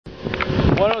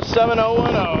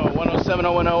107010,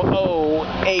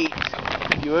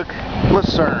 10701008 Buick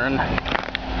Lucerne.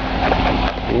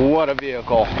 What a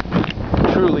vehicle.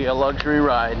 Truly a luxury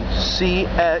ride. CXS.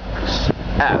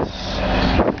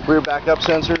 Rear backup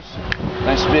sensors.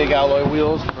 Nice big alloy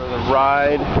wheels for the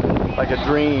ride like a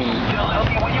dream.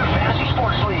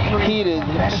 Heated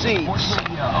seats.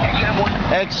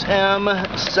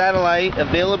 XM satellite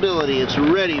availability. It's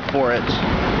ready for it.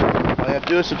 All you have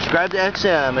to do is subscribe to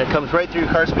XM, and it comes right through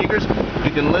your car speakers. You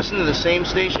can listen to the same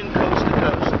station coast to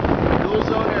coast. Dual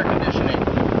zone air conditioning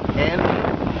and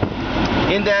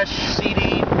in-dash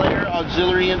CD player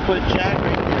auxiliary input jack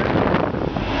right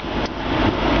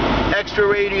there. Extra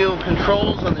radio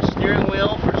controls on the steering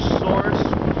wheel for source,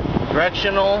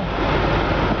 directional,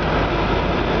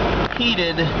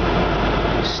 heated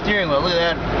steering wheel. Look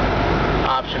at that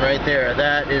option right there.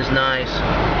 That is nice.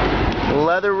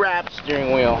 Leather wrapped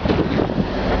steering wheel.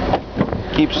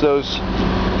 Keeps those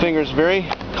fingers very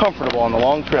comfortable on the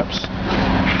long trips.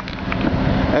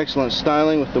 Excellent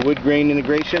styling with the wood grain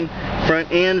integration.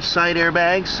 Front and side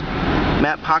airbags.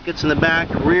 Map pockets in the back.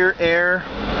 Rear air.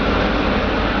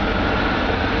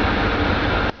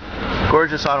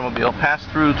 Gorgeous automobile.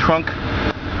 Pass-through trunk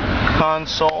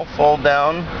console. Fold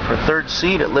down for third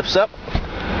seat. It lifts up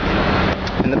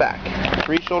in the back.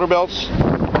 3 shoulder belts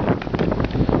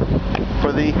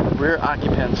for the rear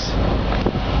occupants.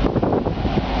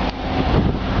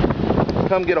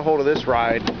 Come get a hold of this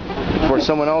ride before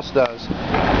someone else does.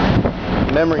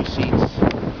 Memory seats.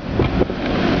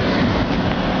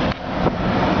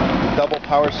 Double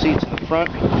power seats in the front.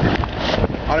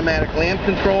 Automatic lamp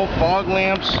control, fog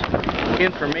lamps,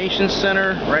 information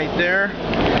center right there.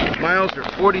 Miles are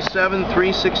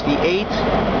 47,368.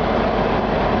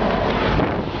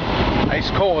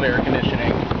 Ice cold air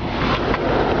conditioning.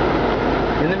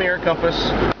 In the mirror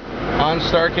compass,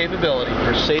 OnStar capability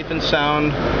for safe and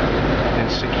sound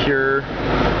and secure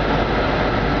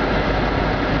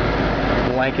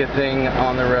blanket thing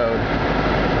on the road.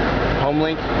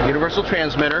 HomeLink universal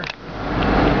transmitter.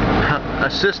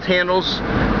 Assist handles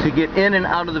to get in and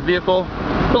out of the vehicle.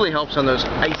 Really helps on those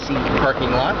icy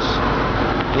parking lots.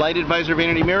 Lighted visor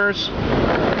vanity mirrors.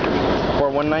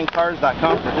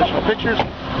 419cars.com for additional pictures.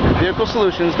 Vehicle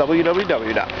Solutions,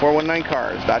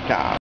 www.419cars.com.